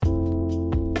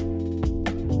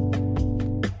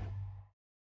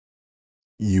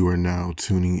You are now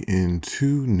tuning in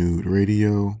to Nude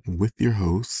Radio with your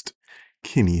host,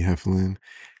 Kenny Heflin,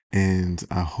 and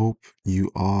I hope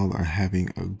you all are having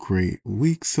a great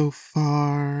week so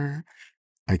far.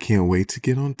 I can't wait to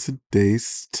get on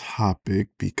today's topic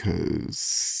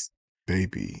because,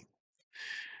 baby,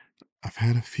 I've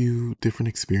had a few different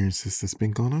experiences that's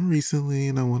been going on recently,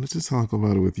 and I wanted to talk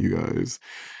about it with you guys.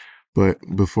 But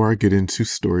before I get into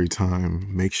story time,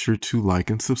 make sure to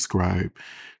like and subscribe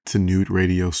to Nude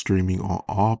Radio streaming on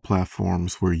all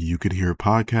platforms where you could hear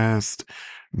podcasts.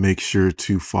 Make sure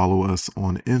to follow us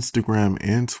on Instagram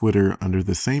and Twitter under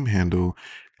the same handle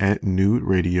at Nude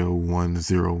Radio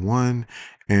 101,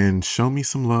 and show me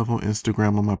some love on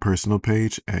Instagram on my personal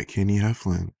page at Kenny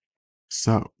Heflin.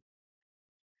 So,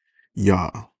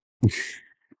 y'all.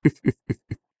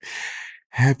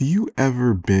 Have you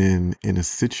ever been in a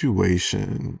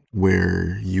situation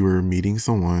where you were meeting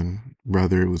someone,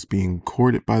 whether it was being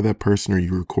courted by that person or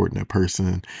you were courting that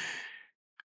person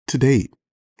to date,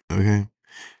 okay?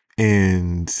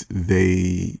 And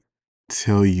they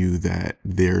tell you that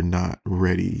they're not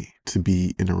ready to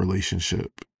be in a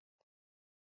relationship.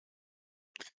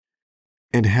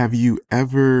 And have you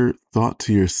ever thought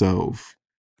to yourself,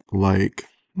 like,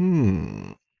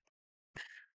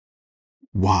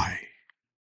 why?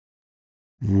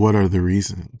 What are the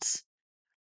reasons?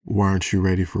 Why aren't you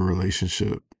ready for a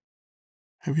relationship?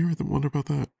 Have you ever wondered about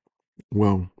that?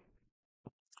 Well,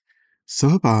 so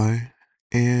have I,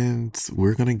 and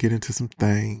we're gonna get into some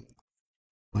things,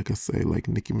 like I say, like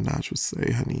Nicki Minaj would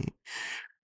say, honey.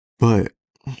 But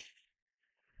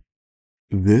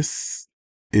this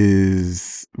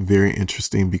is very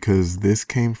interesting because this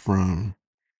came from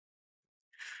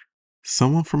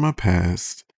someone from my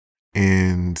past,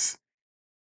 and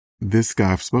this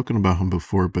guy, I've spoken about him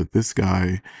before, but this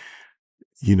guy,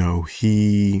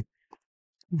 he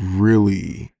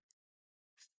really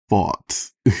fought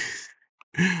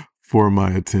for my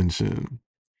attention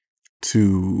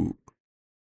to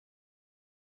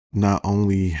not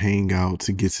only hang out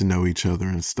to get to know each other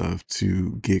and stuff,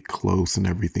 to get close and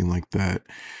everything like that.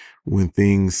 When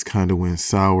things kind of went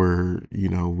sour,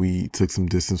 we took some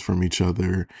distance from each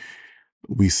other.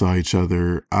 We saw each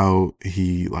other out.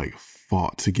 He like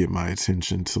fought to get my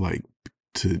attention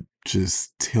to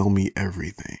just tell me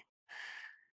everything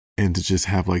and to just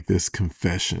have like this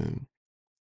confession,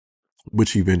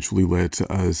 which eventually led to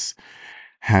us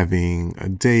having a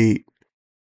date.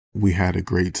 We had a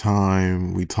great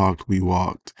time. We talked, we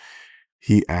walked.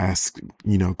 He asked,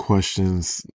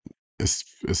 questions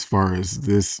as far as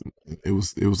this. It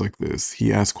was like this.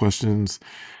 He asked questions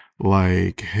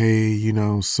like, "Hey,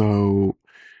 so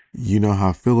you know how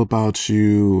I feel about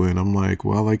you," and I'm like,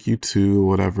 "Well, I like you too,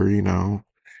 whatever." And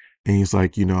he's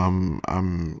like,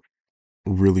 I'm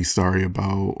really sorry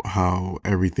about how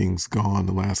everything's gone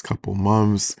the last couple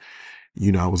months.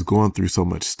 I was going through so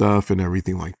much stuff and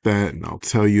everything like that, and I'll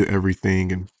tell you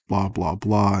everything and blah blah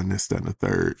blah and this, that, and the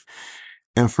third.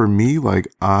 And for me,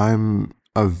 like, I'm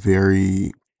a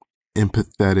very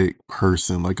empathetic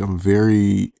person. Like, I'm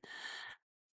very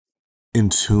in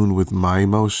tune with my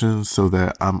emotions so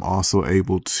that I'm also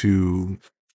able to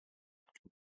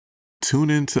tune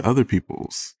into other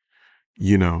people's,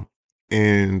 you know.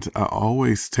 And I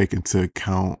always take into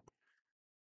account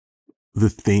the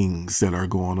things that are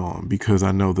going on because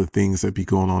I know the things that be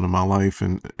going on in my life,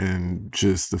 and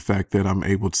just the fact that I'm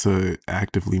able to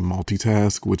actively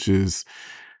multitask, which is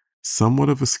somewhat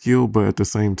of a skill, but at the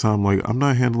same time, like, I'm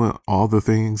not handling all the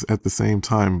things at the same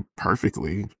time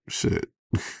perfectly. Shit.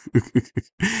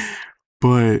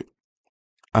 But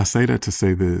I say that to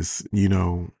say this,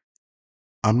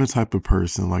 I'm the type of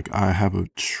person, like, I have a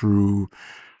true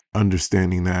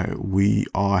understanding that we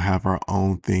all have our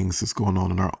own things that's going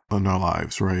on in our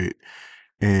lives, right?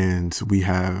 And we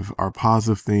have our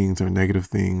positive things, our negative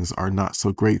things, our not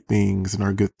so great things, and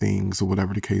our good things, or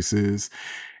whatever the case is.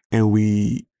 And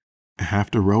we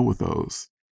have to roll with those.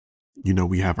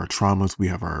 We have our traumas, we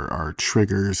have our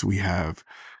triggers, we have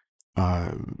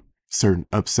um, certain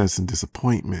upsets and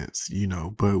disappointments,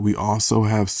 but we also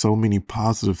have so many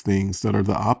positive things that are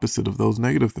the opposite of those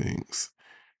negative things,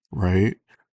 right?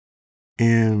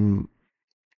 And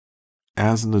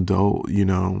as an adult,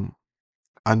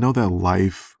 I know that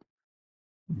life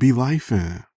be life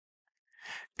in.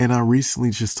 And I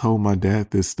recently just told my dad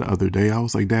this the other day. I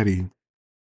was like, Daddy,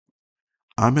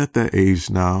 I'm at that age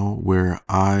now where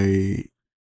I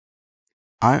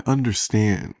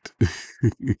understand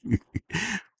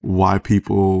why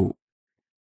people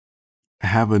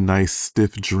have a nice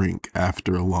stiff drink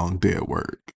after a long day at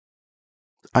work.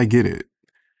 I get it.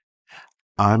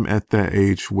 I'm at that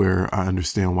age where I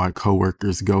understand why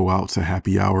coworkers go out to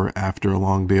happy hour after a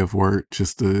long day of work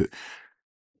just to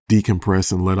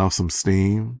decompress and let off some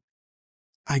steam.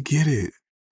 I get it.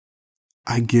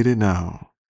 I get it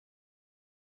now.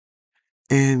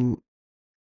 And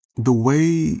the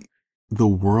way the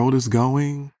world is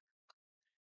going,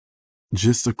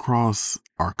 just across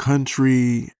our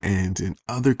country and in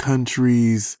other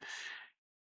countries,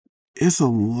 it's a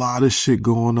lot of shit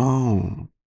going on.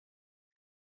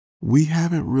 We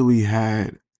haven't really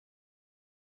had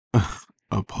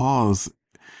a pause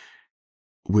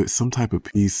with some type of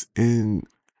peace in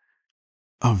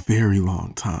a very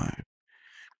long time.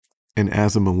 And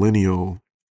as a millennial,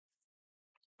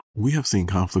 we have seen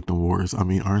conflict and wars. I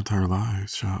mean, our entire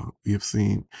lives, child. We have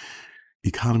seen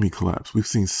economy collapse. We've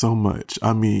seen so much.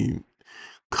 I mean,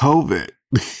 COVID.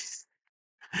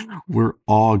 We're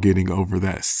all getting over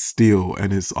that still,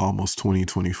 and it's almost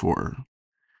 2024.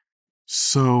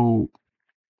 So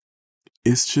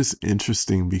it's just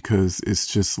interesting because it's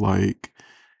just like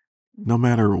no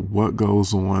matter what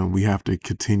goes on, we have to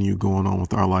continue going on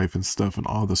with our life and stuff and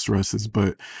all the stresses.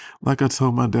 But like I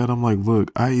told my dad, I'm like,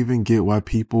 look, I even get why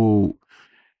people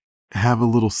have a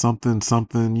little something,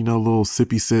 something, a little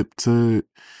sippy sip to,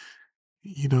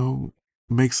 you know,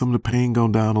 make some of the pain go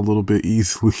down a little bit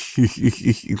easily.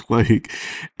 Like,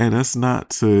 and that's not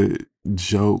to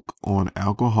joke on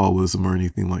alcoholism or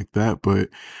anything like that, but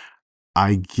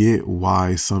I get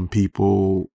why some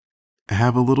people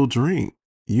have a little drink,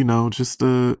 just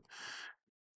to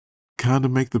kind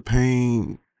of make the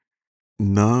pain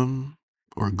numb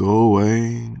or go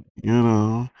away.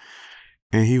 And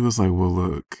he was like, well,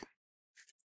 look,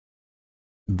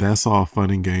 that's all fun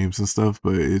and games and stuff,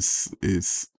 but it's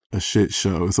a shit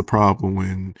show. It's a problem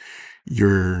when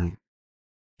you're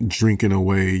drinking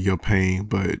away your pain,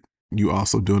 but you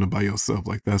also doing it by yourself.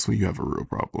 Like that's when you have a real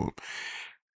problem.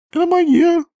 And I'm like,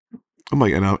 yeah. I'm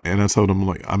like, and I told him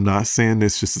like, I'm not saying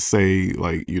this just to say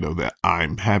like, that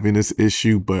I'm having this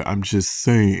issue, but I'm just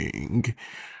saying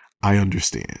I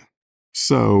understand.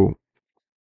 So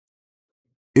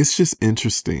it's just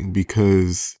interesting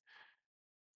because,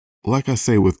 like I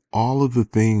say, with all of the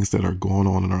things that are going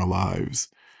on in our lives,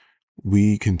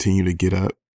 we continue to get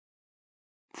up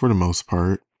for the most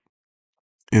part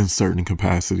in certain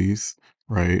capacities,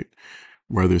 right?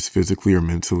 Whether it's physically or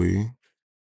mentally,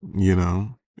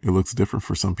 it looks different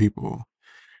for some people.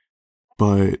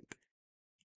 But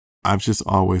I've just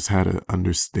always had an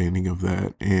understanding of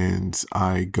that. And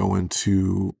I go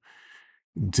into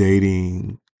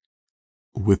dating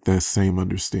with that same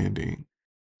understanding.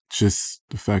 Just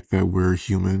the fact that we're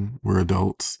human, we're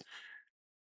adults.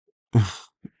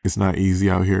 It's not easy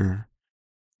out here,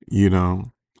 you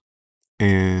know,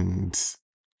 and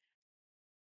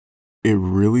it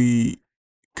really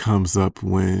comes up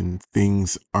when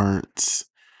things aren't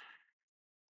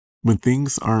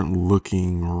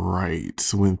looking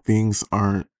right, when things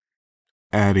aren't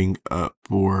adding up,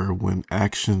 or when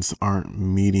actions aren't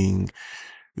meeting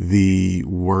the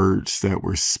words that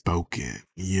were spoken,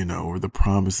 or the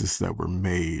promises that were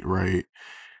made, right?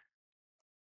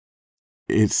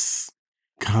 It's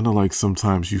kind of like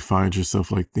sometimes you find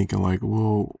yourself like thinking like,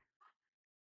 well,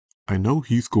 I know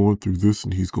he's going through this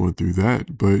and he's going through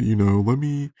that, but let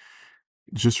me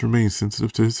just remain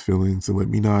sensitive to his feelings and let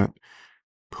me not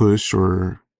push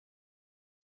or,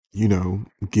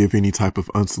 give any type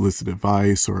of unsolicited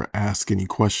advice or ask any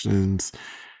questions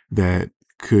that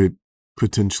could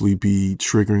potentially be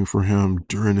triggering for him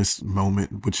during this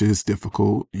moment, which is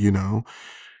difficult.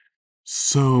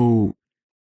 So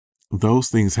those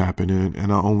things happen,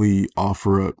 and I only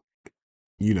offer up,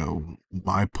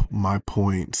 my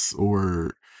points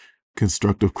or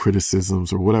constructive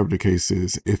criticisms or whatever the case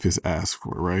is if it's asked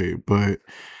for, right? But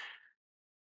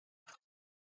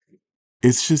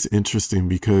it's just interesting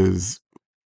because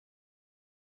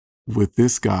with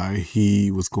this guy,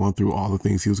 he was going through all the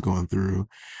things he was going through,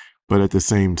 but at the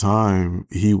same time,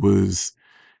 he was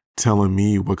telling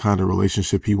me what kind of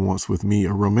relationship he wants with me,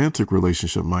 a romantic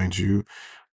relationship, mind you,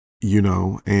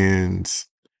 and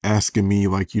asking me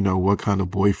like, what kind of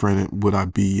boyfriend would I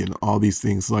be and all these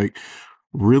things, like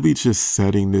really just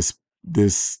setting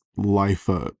this life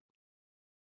up.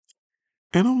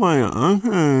 And I'm like,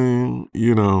 okay,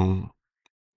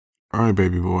 all right,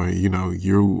 baby boy,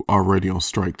 you're already on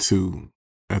strike two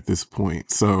at this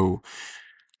point. So,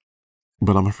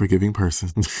 but I'm a forgiving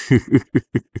person.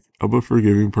 I'm a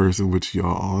forgiving person, which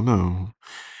y'all all know.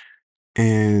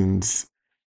 And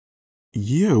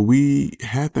yeah, we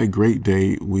had that great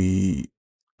date. We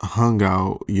hung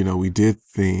out, we did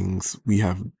things. We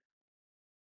have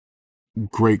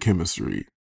great chemistry.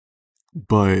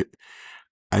 But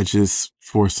I just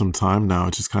for some time now,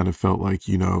 it just kind of felt like,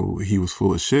 he was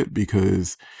full of shit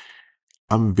because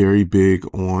I'm very big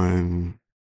on,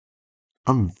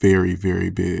 I'm very, very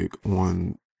big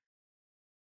on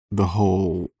the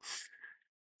whole,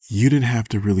 you didn't have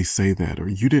to really say that, or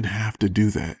you didn't have to do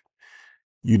that.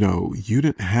 You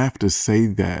didn't have to say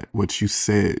that, what you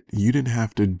said. You didn't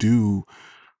have to do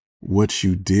what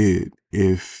you did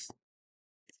if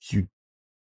you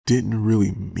didn't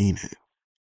really mean it.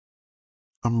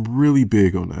 I'm really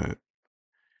big on that.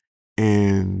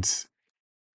 And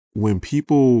when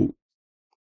people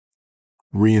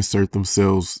reinsert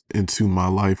themselves into my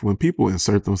life, when people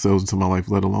insert themselves into my life,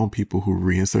 let alone people who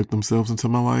reinsert themselves into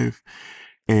my life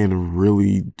and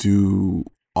really do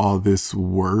all this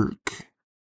work,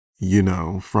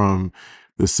 from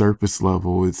the surface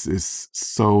level, it's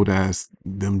sold as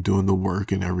them doing the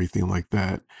work and everything like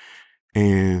that.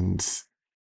 And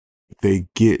they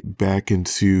get back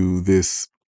into this,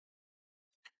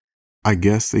 I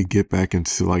guess they get back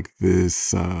into like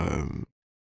this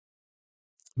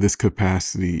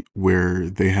capacity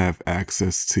where they have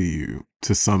access to you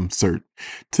to some cert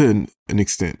to an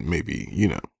extent, maybe,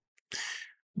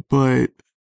 but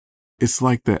it's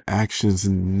like the actions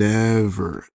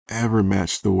never ever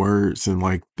match the words. And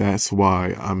like, that's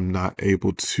why I'm not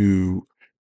able to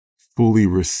fully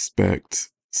respect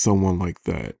someone like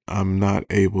that. I'm not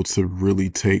able to really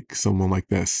take someone like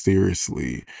that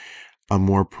seriously. I'm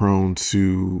more prone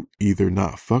to either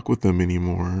not fuck with them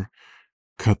anymore,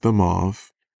 cut them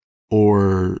off,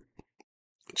 or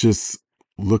just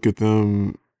look at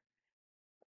them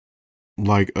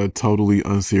like a totally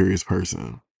unserious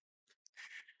person.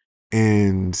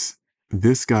 And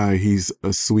this guy, he's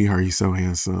a sweetheart. He's so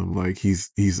handsome. Like,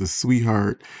 he's a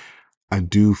sweetheart. I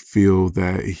do feel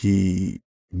that he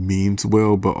means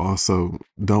well, but also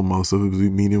don't most of it be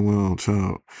meaning well,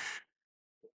 child.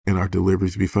 And our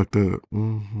deliveries be fucked up.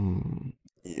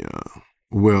 Yeah.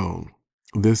 Well,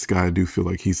 this guy, I do feel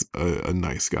like he's a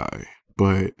nice guy,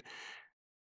 but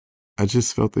I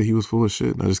just felt that he was full of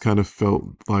shit. And I just kind of felt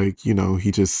like,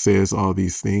 he just says all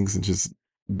these things and just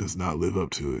does not live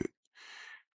up to it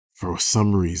for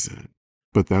some reason.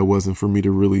 But that wasn't for me to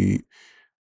really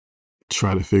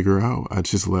try to figure out. I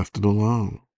just left it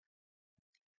alone.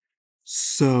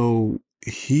 So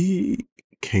he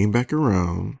came back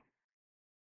around,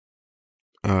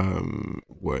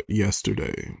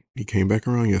 yesterday. He came back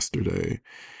around yesterday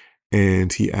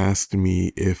and he asked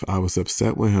me if I was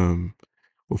upset with him.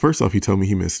 Well, first off, he told me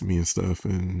he missed me and stuff,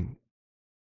 and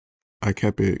I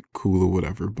kept it cool or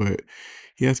whatever, but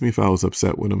he asked me if I was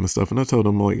upset with him and stuff. And I told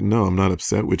him, like, no, I'm not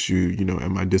upset with you.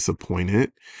 Am I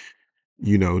disappointed?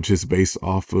 Just based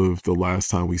off of the last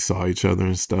time we saw each other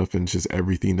and stuff and just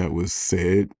everything that was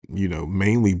said,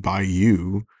 mainly by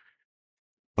you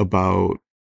about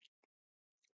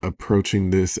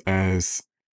approaching this as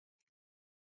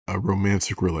a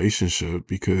romantic relationship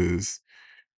because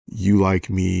you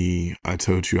like me, I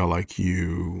told you I like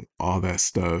you, all that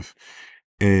stuff.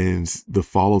 And the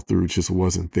follow through just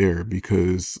wasn't there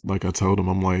because, like I told him,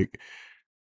 I'm like,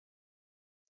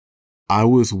 I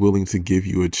was willing to give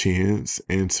you a chance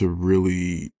and to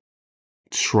really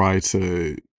try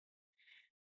to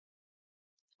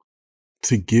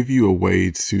give you a way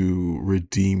to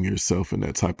redeem yourself in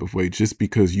that type of way, just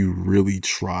because you really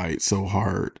tried so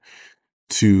hard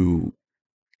to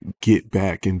get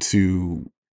back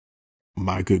into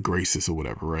my good graces or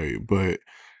whatever, right? But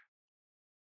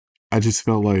I just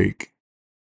felt like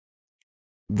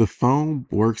the phone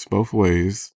works both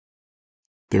ways.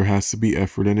 There has to be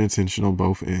effort and intention on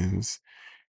both ends.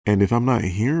 And if I'm not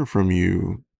hearing from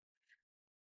you,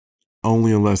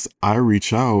 only unless I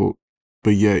reach out,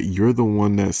 but yet you're the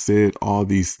one that said all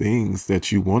these things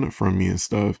that you wanted from me and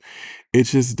stuff, it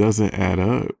just doesn't add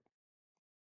up.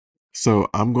 So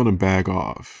I'm going to bag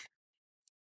off.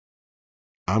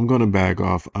 I'm going to bag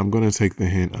off. I'm going to take the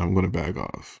hint. I'm going to bag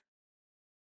off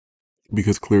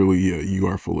because clearly, yeah, you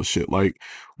are full of shit. Like,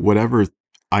 whatever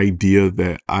idea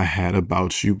that I had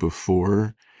about you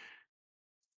before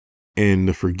and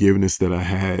the forgiveness that I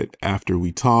had after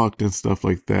we talked and stuff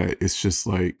like that, it's just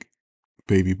like,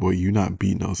 baby boy, you're not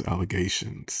beating those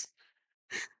allegations.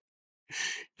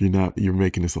 You're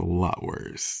making this a lot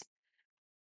worse,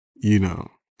 you know?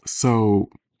 So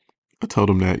I told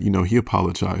him that, he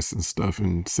apologized and stuff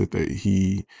and said that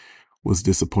he was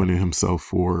disappointed in himself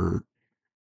for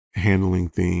handling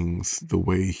things the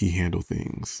way he handled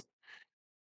things.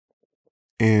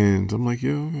 And I'm like,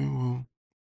 yeah, okay, well,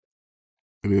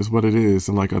 it is what it is.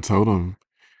 And like I told him,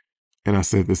 and I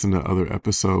said this in the other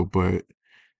episode, but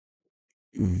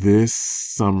this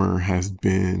summer has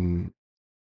been,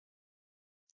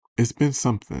 it's been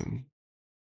something.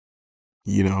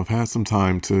 I've had some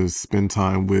time to spend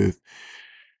time with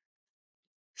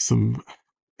some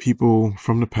people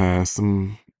from the past,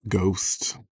 some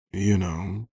ghosts, you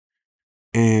know,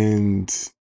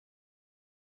 and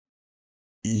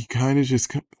you kind of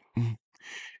just,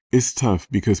 it's tough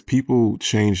because people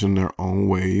change in their own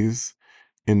ways,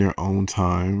 in their own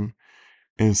time,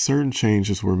 and certain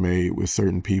changes were made with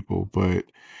certain people. But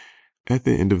at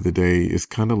the end of the day, it's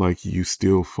kind of like you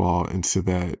still fall into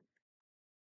that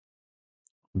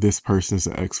this person is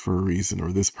an ex for a reason,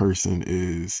 or this person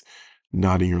is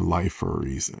not in your life for a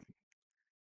reason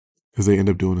because they end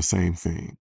up doing the same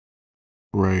thing,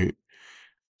 right?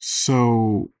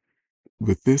 So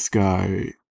with this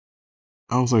guy,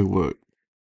 I was like, look,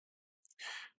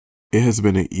 it has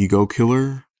been an ego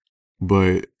killer,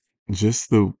 but just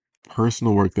the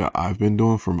personal work that I've been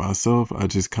doing for myself, I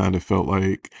just kind of felt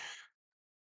like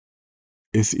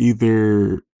it's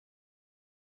either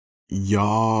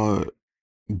y'all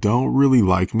don't really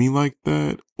like me like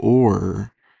that,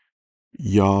 or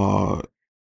y'all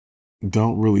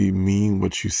don't really mean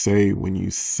what you say when you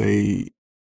say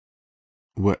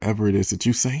whatever it is that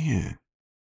you're saying.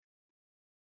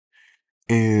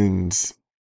 And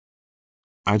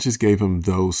I just gave him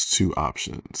those two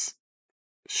options.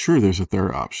 Sure, there's a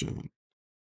third option.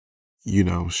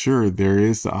 Sure, there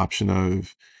is the option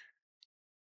of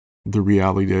the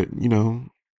reality that,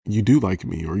 you do like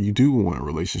me or you do want a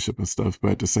relationship and stuff,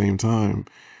 but at the same time,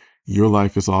 your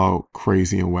life is all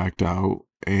crazy and whacked out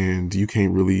and you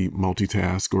can't really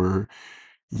multitask or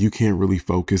you can't really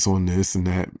focus on this and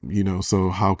that, so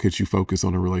how could you focus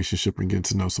on a relationship and get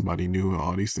to know somebody new and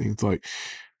all these things, like,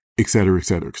 et cetera, et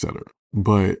cetera, et cetera.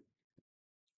 But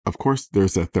of course,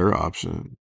 there's that third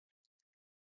option.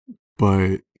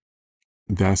 But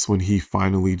that's when he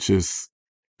finally just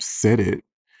said it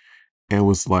and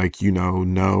was like,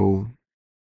 no,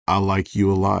 I like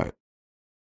you a lot,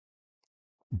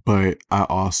 but I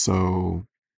also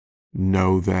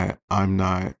know that I'm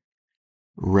not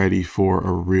ready for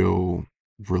a real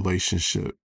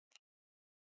relationship.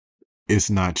 It's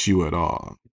not you at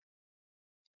all.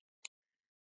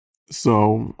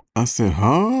 So I said, huh?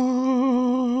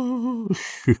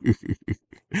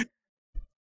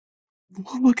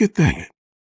 Well, look at that.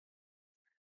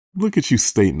 Look at you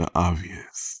stating the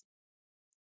obvious.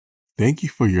 Thank you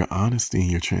for your honesty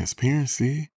and your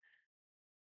transparency.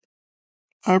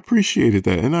 I appreciated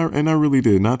that. And I really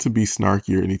did. Not to be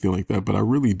snarky or anything like that, but I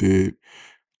really did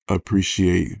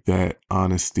appreciate that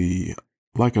honesty.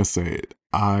 Like I said,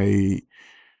 I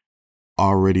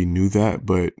already knew that,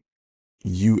 but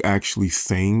you actually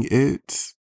saying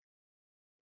it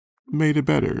made it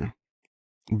better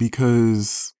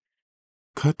because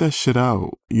cut that shit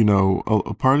out.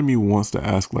 A part of me wants to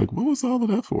ask, like, what was all of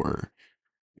that for?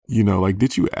 Like,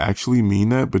 did you actually mean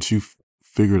that? But you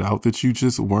figured out that you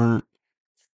just weren't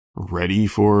ready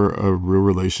for a real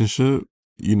relationship,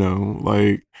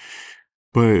 like,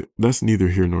 but that's neither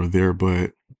here nor there.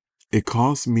 But it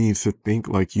caused me to think,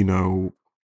 like,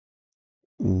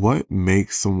 what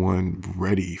makes someone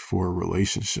ready for a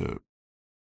relationship?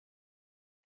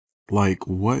 Like,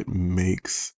 what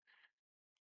makes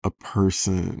a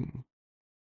person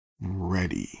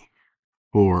ready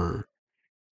for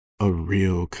a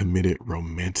real committed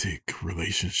romantic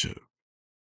relationship,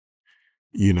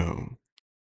 you know?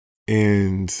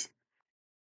 And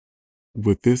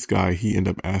with this guy, he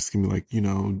ended up asking me, like,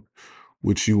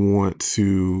 would you want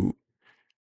to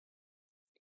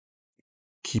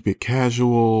keep it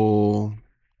casual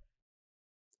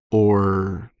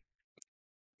or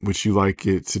would you like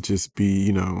it to just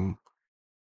be,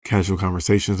 casual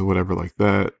conversations or whatever like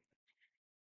that?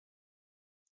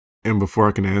 And before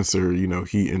I can answer,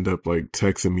 he ended up like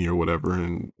texting me or whatever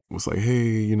and was like,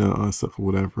 hey, stuff or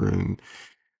whatever. And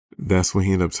that's when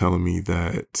he ended up telling me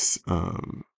that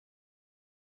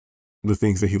the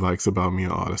things that he likes about me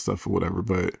and all that stuff or whatever.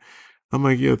 But I'm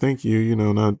like, yeah, thank you,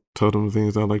 and I told him the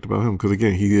things I liked about him. Cause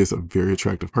again, he is a very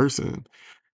attractive person.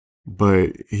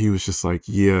 But he was just like,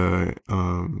 yeah,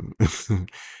 and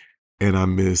I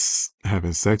miss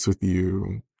having sex with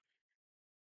you.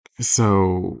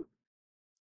 So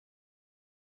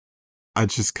I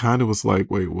just kind of was like,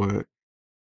 wait, what?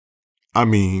 I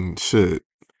mean, shit,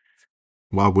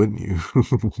 why wouldn't you?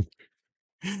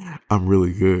 I'm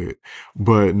really good.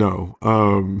 But no,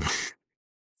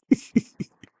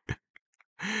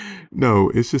 no,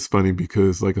 it's just funny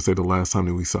because, like I said, the last time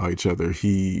that we saw each other,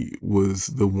 he was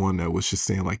the one that was just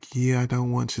saying, like, yeah, I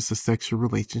don't want just a sexual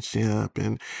relationship.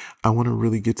 And I want to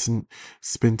really get to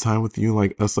spend time with you,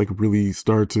 like us, like really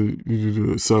start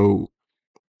to. So,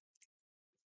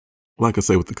 like I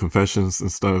say, with the confessions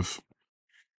and stuff,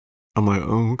 I'm like,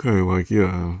 oh, okay, like,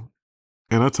 yeah.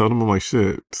 And I told him, I'm like,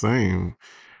 shit, same.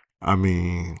 I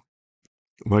mean,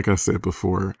 like I said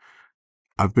before,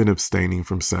 I've been abstaining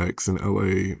from sex in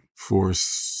LA for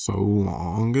so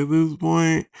long at this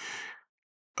point.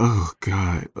 Oh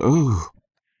God. Oh,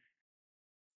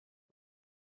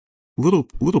 little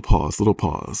pause, little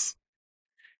pause.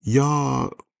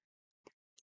 Y'all,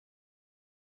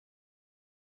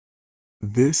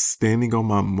 this standing on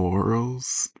my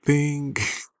morals thing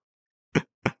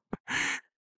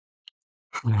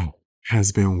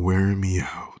has been wearing me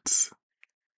out.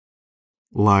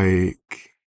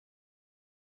 Like,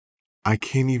 I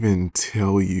can't even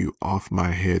tell you off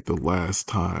my head the last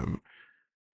time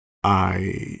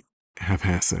I have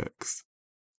had sex.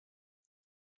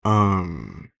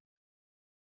 Um,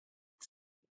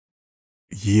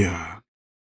 yeah,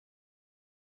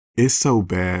 it's so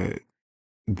bad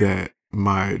that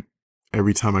my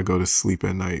every time I go to sleep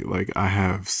at night, like I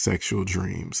have sexual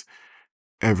dreams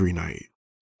every night.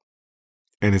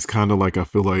 And it's kind of like I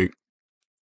feel like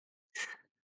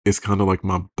it's kind of like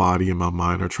my body and my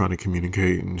mind are trying to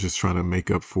communicate and just trying to make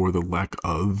up for the lack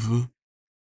of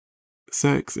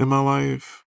sex in my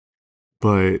life.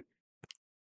 But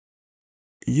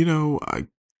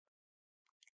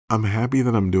I'm happy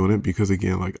that I'm doing it because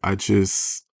again, like I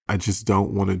just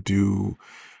don't want to do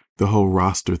the whole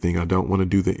roster thing. I don't want to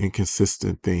do the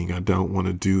inconsistent thing. I don't want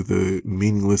to do the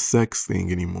meaningless sex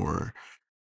thing anymore.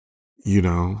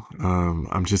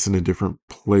 I'm just in a different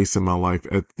place in my life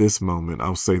at this moment.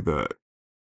 I'll say that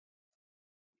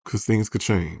because things could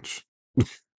change.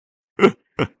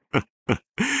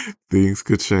 Things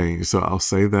could change. So I'll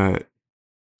say that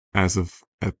as of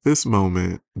at this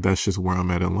moment, that's just where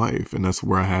I'm at in life. And that's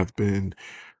where I have been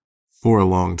for a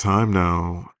long time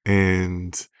now.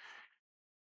 And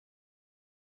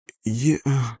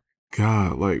yeah,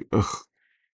 God, like, ugh,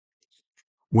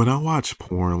 when I watch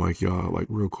porn, like y'all, like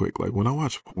real quick, like when I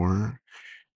watch porn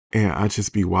and I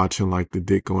just be watching like the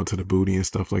dick going to the booty and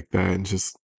stuff like that and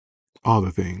just all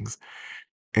the things.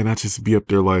 And I just be up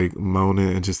there like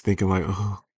moaning and just thinking like,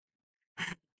 oh,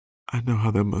 I know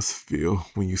how that must feel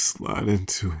when you slide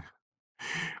into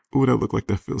it. Ooh, that look like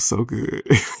that feels so good.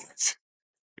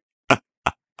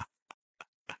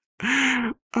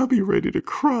 I'll be ready to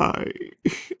cry.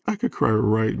 I could cry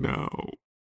right now.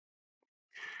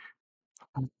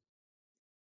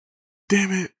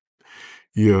 Damn it.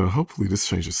 Yeah, hopefully this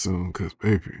changes soon, cause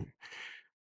baby,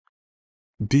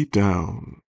 deep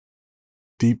down,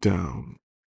 deep down,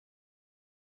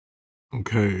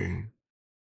 okay,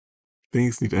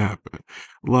 things need to happen.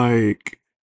 Like,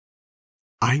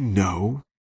 I know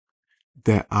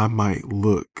that I might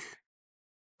look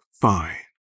fine.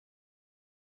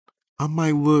 I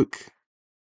might look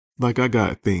like I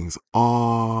got things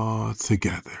all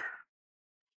together.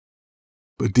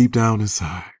 But deep down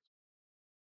inside,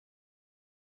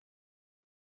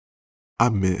 I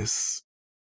miss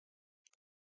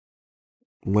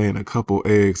laying a couple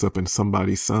eggs up in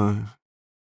somebody's son.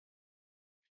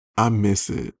 I miss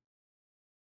it.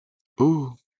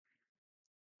 Ooh,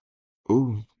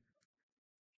 ooh.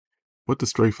 What the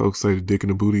straight folks say to dick in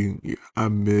the booty? Yeah, I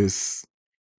miss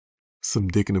some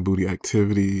dick in the booty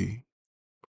activity.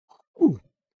 Ooh,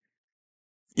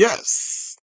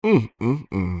 yes. Mm.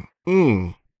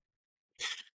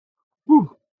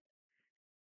 Ooh.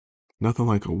 Nothing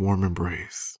like a warm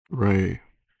embrace, right?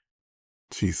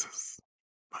 Jesus.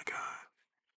 My God.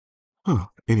 Huh.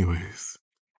 Anyways,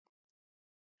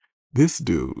 this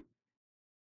dude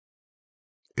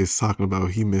is talking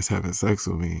about he miss having sex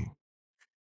with me.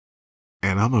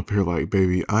 And I'm up here like,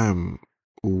 baby, I am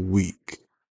weak.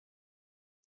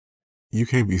 You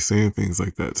can't be saying things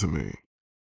like that to me,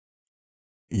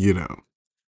 you know.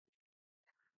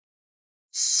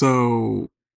 So,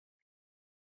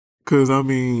 cause I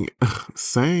mean,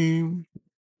 same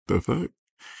the fuck.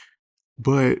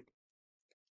 But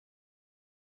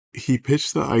he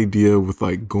pitched the idea with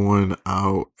like going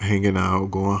out, hanging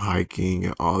out, going hiking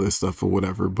and all this stuff or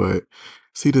whatever. But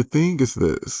see, the thing is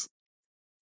this.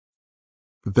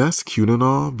 That's cute and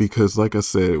all because like I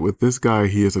said, with this guy,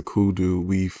 he is a cool dude.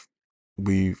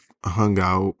 We've hung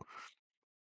out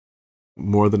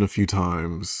more than a few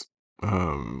times.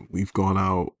 We've gone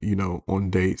out, on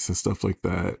dates and stuff like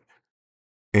that.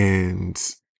 And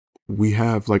we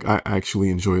have like I actually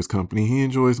enjoy his company. He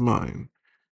enjoys mine.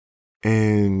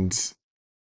 And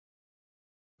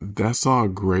that's all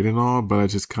great and all, but I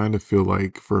just kind of feel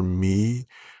like for me,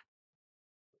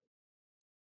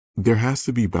 there has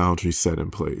to be boundaries set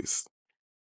in place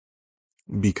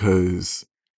because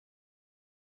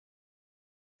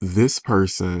this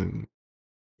person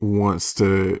wants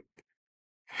to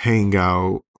hang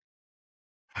out,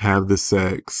 have the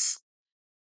sex,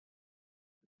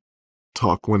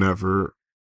 talk whenever.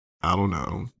 I don't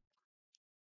know.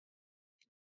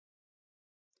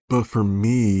 But for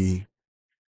me,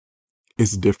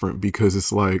 it's different because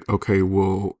it's like, okay,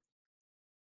 well,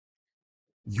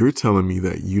 you're telling me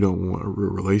that you don't want a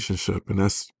real relationship, and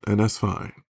that's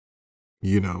fine.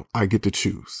 I get to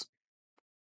choose.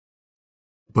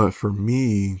 But for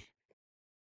me,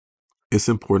 it's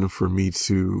important for me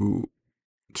to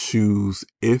choose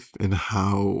if and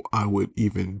how I would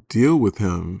even deal with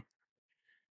him,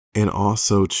 and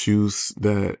also choose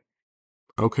that,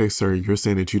 okay, sir, you're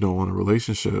saying that you don't want a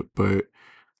relationship, but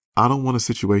I don't want a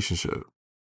situationship.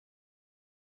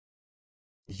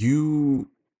 You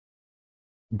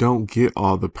don't get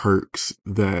all the perks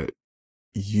that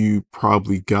you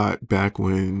probably got back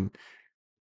when,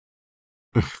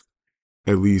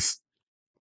 at least,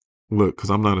 look, because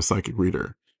I'm not a psychic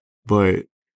reader, but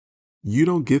you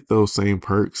don't get those same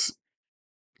perks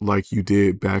like you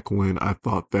did back when I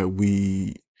thought that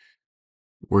we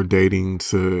were dating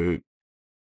to,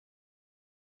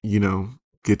 you know,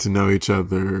 get to know each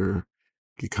other,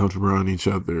 get comfortable around each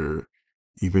other,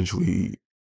 eventually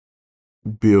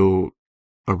build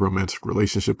a romantic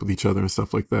relationship with each other and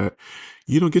stuff like that.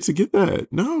 You don't get that.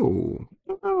 No,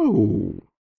 no.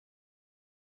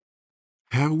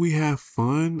 Have we had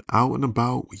fun out and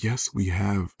about? Yes, we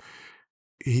have.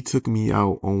 He took me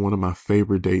out on one of my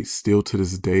favorite dates still to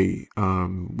this day.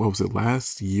 What was it,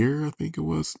 last year? I think it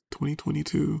was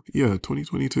 2022. Yeah,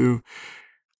 2022.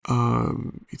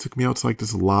 He took me out to like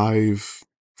this live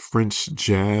French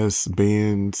jazz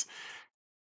band.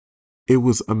 It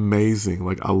was amazing.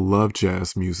 Like, I love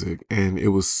jazz music, and it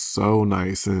was so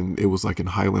nice. And it was like in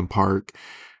Highland Park,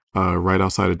 right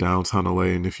outside of downtown LA.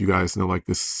 And if you guys know, like,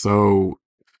 this,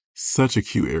 such a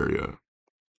cute area.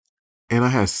 And I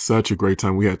had such a great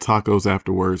time. We had tacos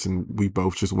afterwards, and we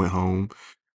both just went home,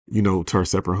 to our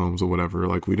separate homes or whatever.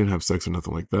 Like, we didn't have sex or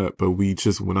nothing like that, but we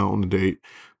just went out on a date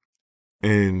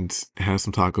and had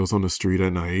some tacos on the street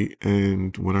at night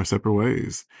and went our separate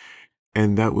ways.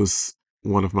 And that was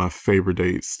one of my favorite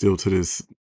dates still to this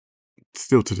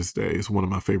day. It's one of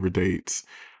my favorite dates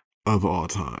of all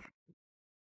time.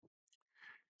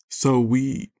 So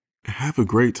we have a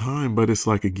great time, but it's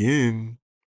like, again,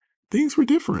 things were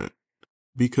different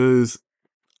because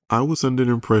I was under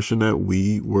the impression that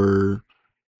we were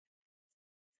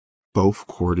both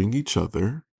courting each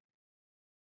other,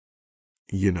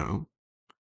 you know,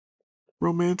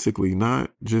 romantically,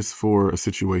 not just for a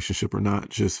situationship or not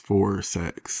just for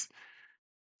sex.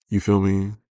 You feel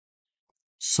me?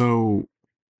 So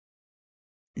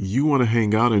you want to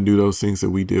hang out and do those things that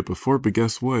we did before, but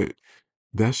guess what?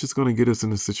 That's just going to get us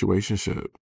in a situationship.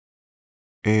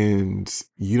 And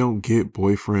you don't get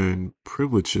boyfriend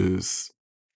privileges.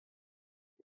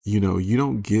 You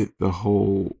don't get the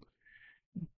whole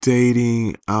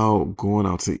dating out, going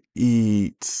out to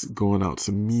eat, going out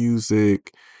to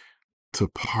music, to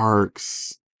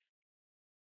parks,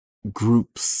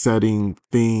 group setting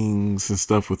things and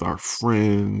stuff with our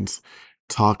friends,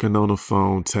 talking on the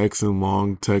phone, texting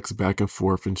long texts back and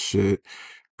forth and shit,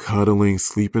 cuddling,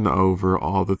 sleeping over,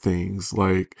 all the things,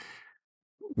 like,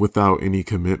 without any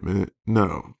commitment.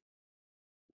 No,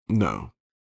 no,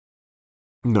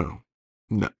 no,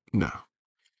 no, no.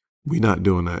 We not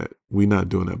doing that. We not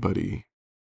doing that, buddy.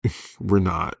 We're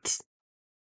not.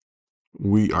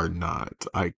 We are not.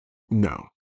 No,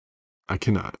 I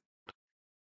cannot.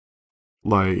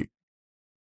 Like,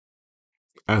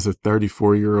 as a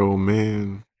 34-year-old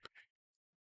man,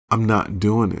 I'm not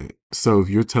doing it. So if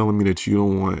you're telling me that you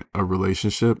don't want a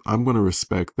relationship, I'm going to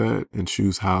respect that and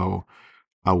choose how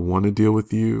I want to deal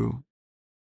with you.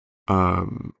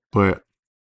 But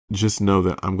just know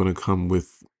that I'm going to come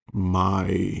with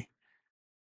my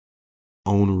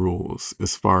own rules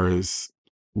as far as,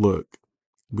 look,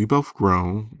 we both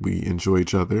grown, we enjoy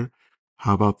each other.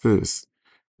 How about this?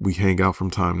 We hang out from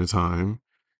time to time.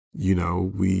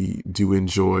 We do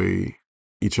enjoy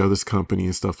each other's company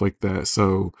and stuff like that.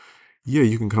 So, yeah,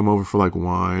 you can come over for like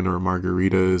wine or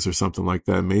margaritas or something like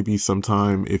that. Maybe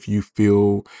sometime if you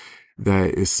feel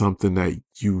that is something that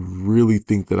you really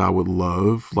think that I would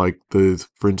love, like the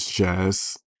French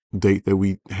jazz date that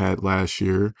we had last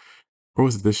year, or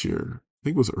was it this year? I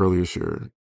think it was earlier this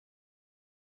year.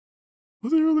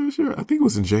 Was it earlier this year? I think it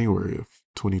was in January of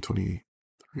 2023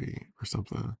 or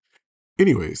something.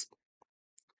 Anyways,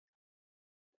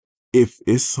 if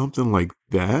it's something like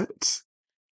that,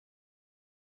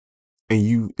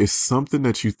 and it's something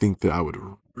that you think that I would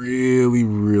really,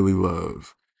 really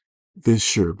love, then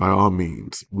sure, by all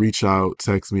means, reach out,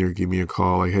 text me, or give me a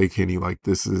call. Like, hey, Kenny, like,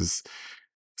 this is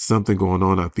something going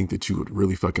on. I think that you would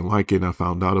really fucking like it. And I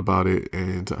found out about it,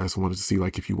 and I just wanted to see,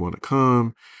 like, if you want to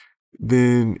come.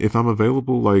 then if I'm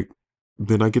available, like,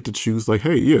 then I get to choose, like,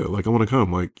 hey, yeah, like, I want to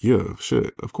come. Like, yeah,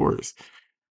 shit, of course.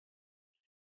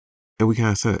 And we can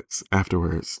have sex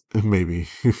afterwards, maybe.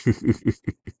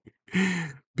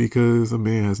 Because a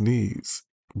man has needs.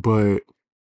 But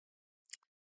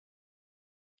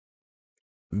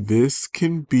this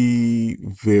can be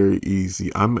very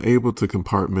easy. I'm able to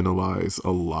compartmentalize a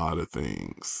lot of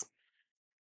things.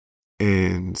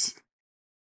 And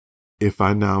if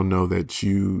I now know that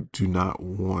you do not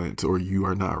want or you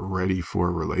are not ready for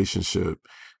a relationship,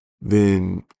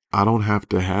 then I don't have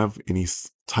to have any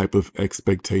type of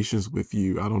expectations with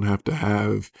you. I don't have to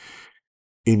have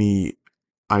any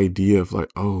idea of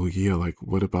like, oh yeah, like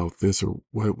what about this or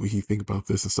what would he think about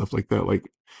this and stuff like that.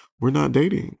 Like, we're not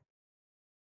dating.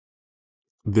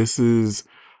 This is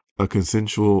a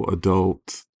consensual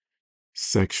adult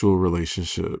sexual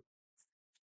relationship.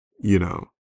 You know,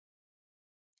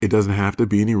 it doesn't have to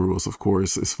be any rules, of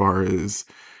course, as far as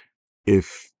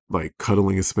if like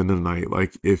cuddling and spending the night.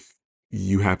 Like, if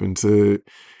you happen to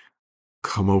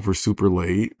come over super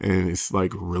late and it's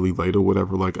like really late or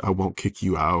whatever, like, I won't kick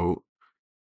you out.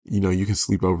 You can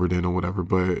sleep over then or whatever,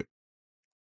 but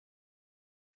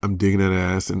I'm digging that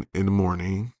ass in the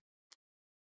morning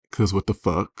because what the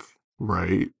fuck,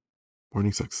 right?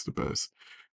 Morning sex is the best.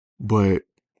 But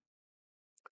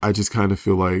I just kind of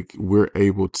feel like we're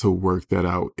able to work that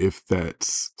out if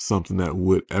that's something that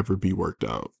would ever be worked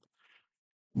out.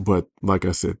 But like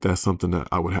I said, that's something that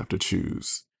I would have to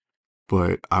choose.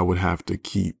 But I would have to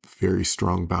keep very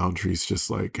strong boundaries, just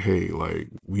like, hey, like,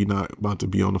 we not about to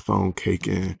be on the phone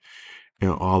caking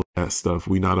and all that stuff.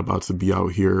 We not about to be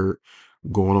out here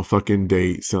going on fucking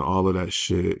dates and all of that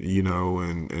shit,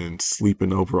 and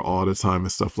sleeping over all the time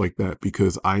and stuff like that.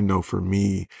 Because I know for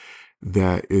me,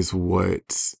 that is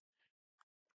what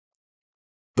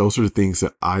those are the things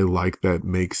that I like that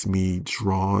makes me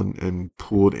drawn and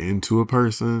pulled into a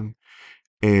person.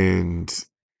 And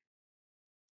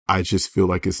I just feel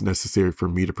like it's necessary for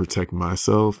me to protect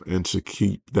myself and to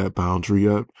keep that boundary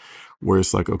up where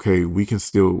it's like, okay, we can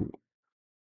still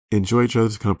enjoy each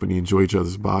other's company, enjoy each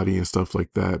other's body and stuff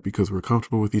like that because we're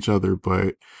comfortable with each other,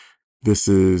 but this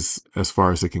is as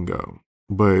far as it can go.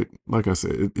 But like I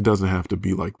said, it doesn't have to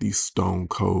be like these stone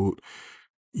cold,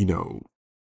 you know,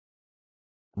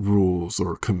 rules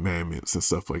or commandments and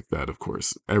stuff like that. Of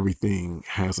course, everything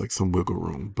has like some wiggle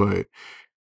room, but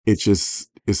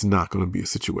it's not going to be a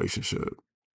situationship.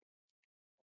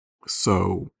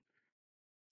 So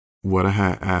what I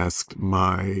had asked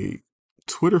my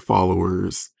Twitter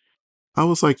followers, I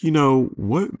was like,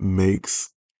 what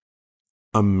makes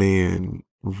a man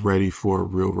ready for a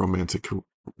real romantic,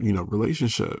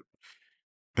 relationship?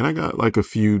 And I got like a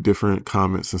few different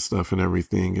comments and stuff and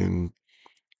everything. And,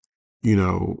 you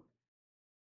know,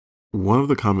 one of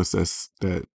the comments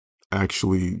that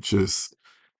actually just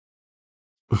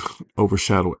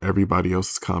overshadow everybody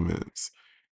else's comments.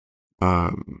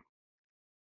 Um,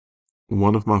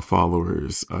 one of my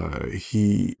followers,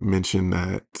 he mentioned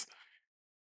that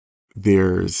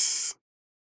there's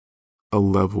a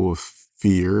level of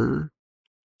fear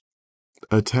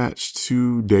attached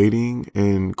to dating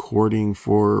and courting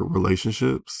for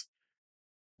relationships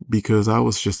because I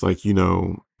was just like,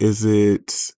 is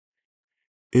it,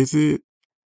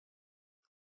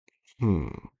 hmm,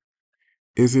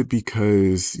 is it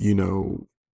because,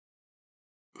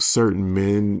 certain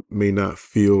men may not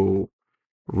feel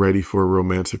ready for a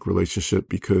romantic relationship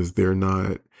because they're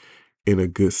not in a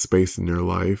good space in their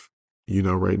life,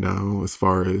 right now, as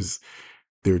far as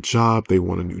their job, they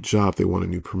want a new job, they want a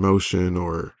new promotion,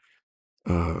 or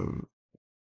um,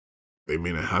 they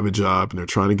may not have a job and they're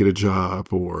trying to get a job,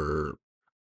 or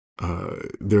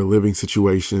their living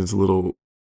situation's a little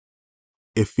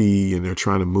iffy and they're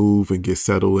trying to move and get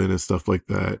settled in and stuff like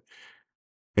that.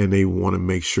 And they want to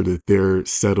make sure that they're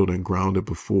settled and grounded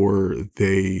before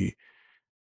they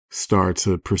start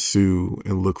to pursue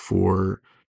and look for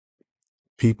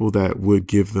people that would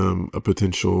give them a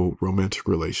potential romantic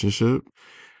relationship.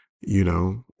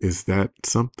 Is that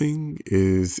something?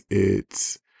 Is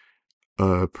it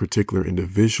a particular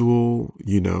individual?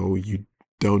 You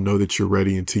don't know that you're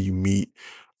ready until you meet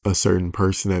a certain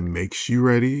person that makes you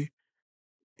ready,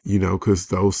 because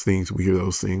those things, we hear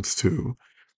those things too.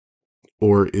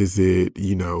 Or is it,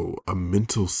 a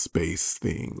mental space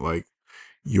thing, like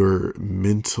your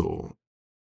mental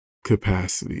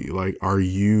capacity? Like, are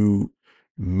you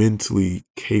mentally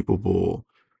capable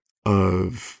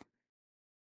of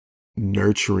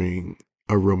nurturing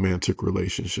a romantic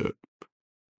relationship?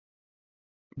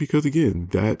 Because again,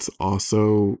 that's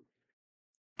also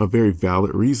a very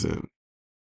valid reason.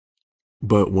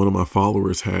 But one of my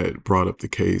followers had brought up the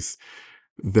case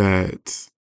that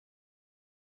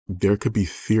there could be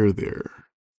fear there,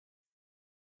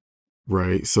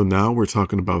 right? So now we're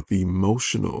talking about the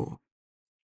emotional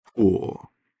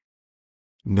pull.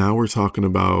 Now we're talking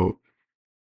about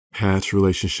past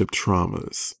relationship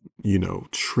traumas,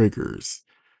 triggers,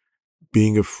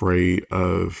 being afraid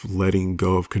of letting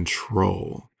go of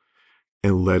control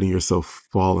and letting yourself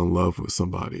fall in love with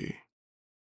somebody.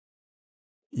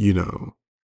 You know,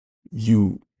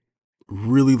 you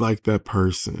really like that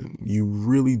person. You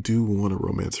really do want a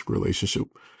romantic relationship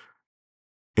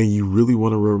and you really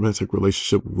want a romantic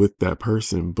relationship with that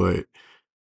person, but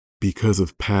because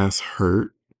of past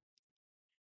hurt,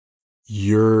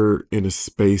 you're in a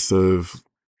space of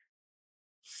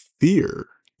fear.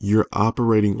 You're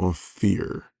operating on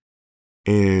fear.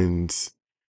 And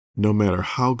no matter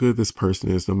how good this person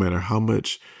is, no matter how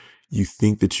much you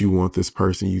think that you want this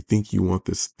person, you think you want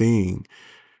this thing,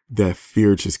 that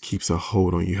fear just keeps a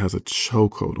hold on you, has a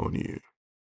chokehold on you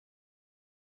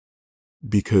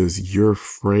because you're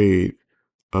afraid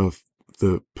of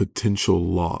the potential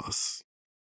loss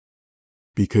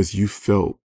because you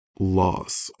felt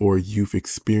loss or you've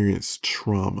experienced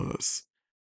traumas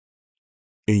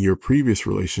in your previous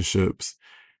relationships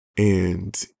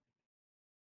and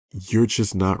you're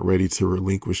just not ready to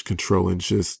relinquish control and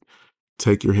just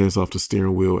take your hands off the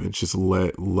steering wheel and just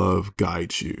let love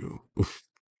guide you.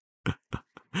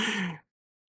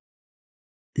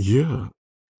 Yeah.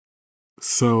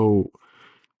 So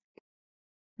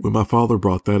when my father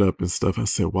brought that up and stuff, I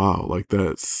said, wow, like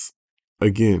that's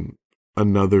again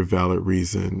another valid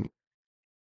reason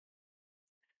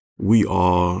we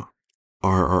all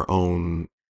are our own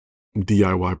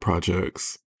DIY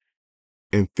projects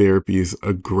and therapy is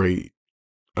a great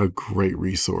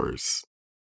resource.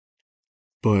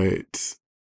 But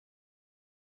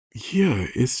yeah,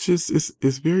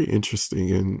 it's very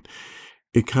interesting and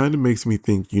it kind of makes me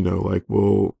think, like,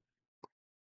 well,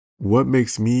 what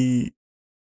makes me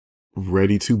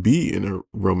ready to be in a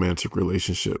romantic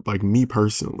relationship? Like me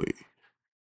personally,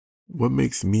 what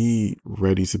makes me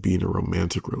ready to be in a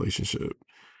romantic relationship?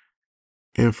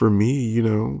 And for me,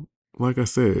 like I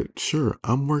said, sure,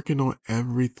 I'm working on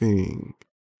everything.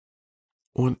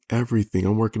 On everything.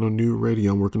 I'm working on new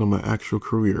radio. I'm working on my actual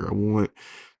career. I want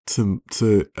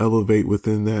to elevate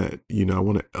within that. I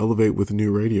want to elevate with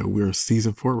new radio. We're in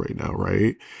season 4 right now,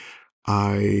 right?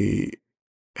 I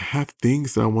have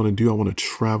things that I want to do. I want to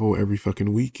travel every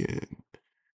fucking weekend.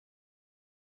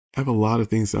 I have a lot of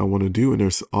things that I want to do, and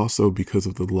there's also because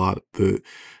of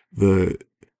the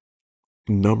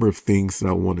number of things that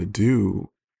I want to do.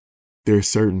 There's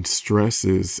certain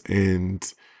stresses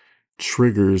and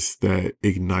triggers that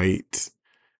ignite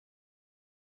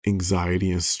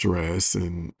anxiety and stress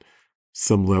and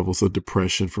some levels of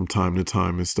depression from time to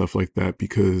time and stuff like that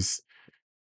because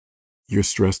you're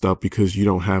stressed out because you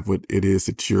don't have what it is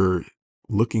that you're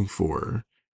looking for,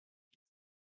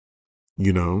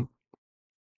 you know?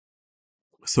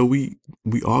 So we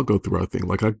all go through our thing.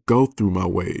 Like I go through my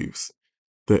waves,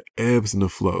 the ebbs and the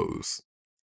flows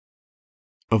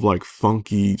of like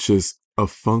funky, just a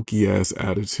funky ass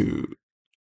attitude,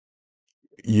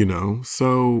 you know?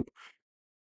 So,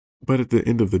 but at the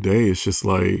end of the day, it's just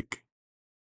like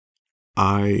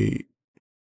I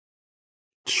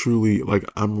truly like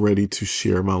I'm ready to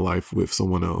share my life with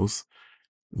someone else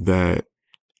that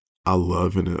I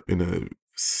love in a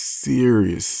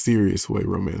serious, serious way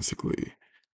romantically.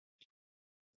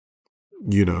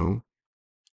 You know,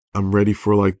 I'm ready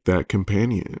for like that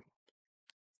companion,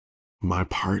 my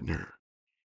partner,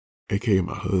 aka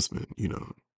my husband.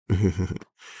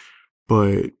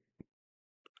 But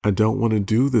I don't want to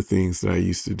do the things that I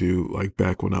used to do like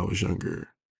back when I was younger.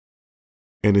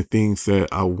 And the things that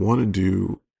I want to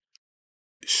do,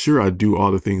 sure, I do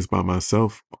all the things by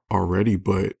myself already,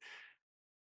 but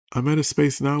I'm at a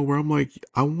space now where I'm like,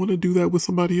 I want to do that with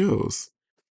somebody else.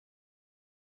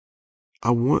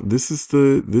 This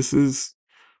is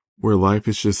where life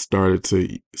has just started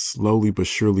to slowly but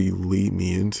surely lead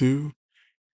me into.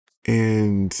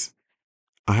 And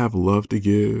I have love to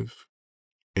give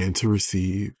and to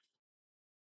receive,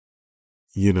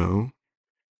 you know?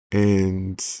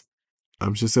 And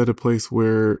I'm just at a place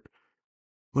where,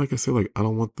 like I said, like I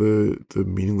don't want the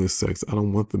meaningless sex. I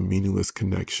don't want the meaningless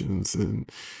connections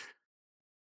and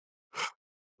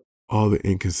all the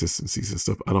inconsistencies and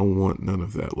stuff. I don't want none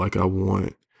of that. Like I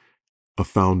want a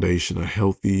foundation, a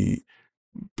healthy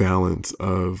balance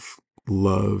of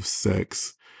love,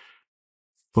 sex,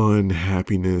 fun,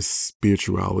 happiness,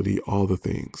 spirituality, all the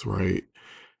things, right?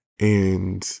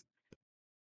 And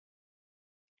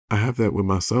I have that with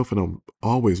myself and I'm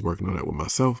always working on that with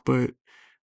myself, but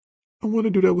I want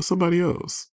to do that with somebody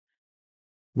else.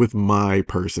 with my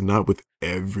person, not with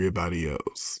everybody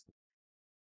else.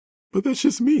 But that's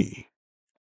just me.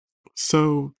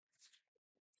 So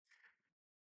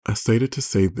I stated to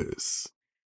say this.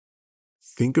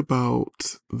 Think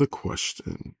about the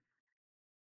question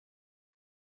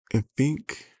and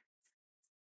think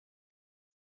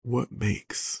what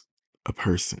makes a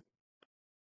person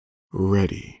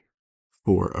ready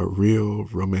for a real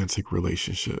romantic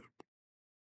relationship.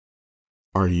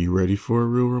 Are you ready for a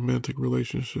real romantic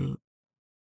relationship?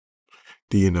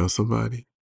 Do you know somebody?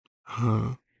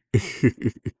 Huh?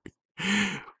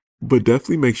 But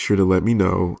definitely make sure to let me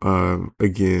know.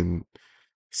 Again,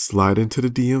 slide into the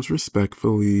DMs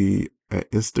respectfully at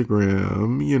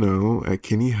Instagram, at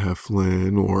Kenny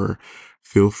Heflin, or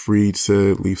feel free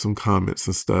to leave some comments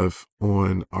and stuff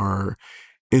on our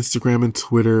Instagram and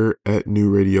Twitter at New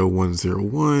Radio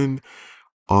 101.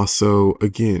 Also,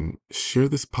 again, share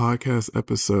this podcast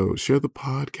episode. Share the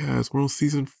podcast. We're on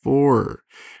season 4.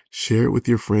 Share it with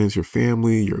your friends, your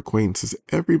family, your acquaintances,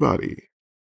 everybody,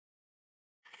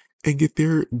 and get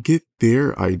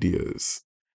their ideas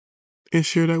and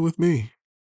share that with me.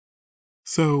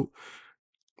 So,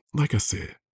 like I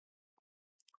said,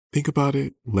 think about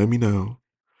it. Let me know.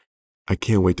 I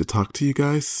can't wait to talk to you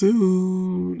guys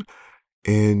soon.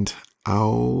 And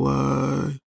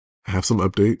I'll have some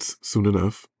updates soon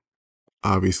enough.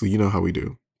 Obviously, you know how we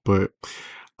do. But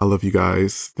I love you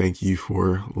guys. Thank you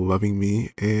for loving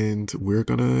me. And we're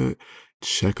going to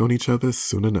check on each other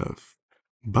soon enough.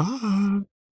 Bye.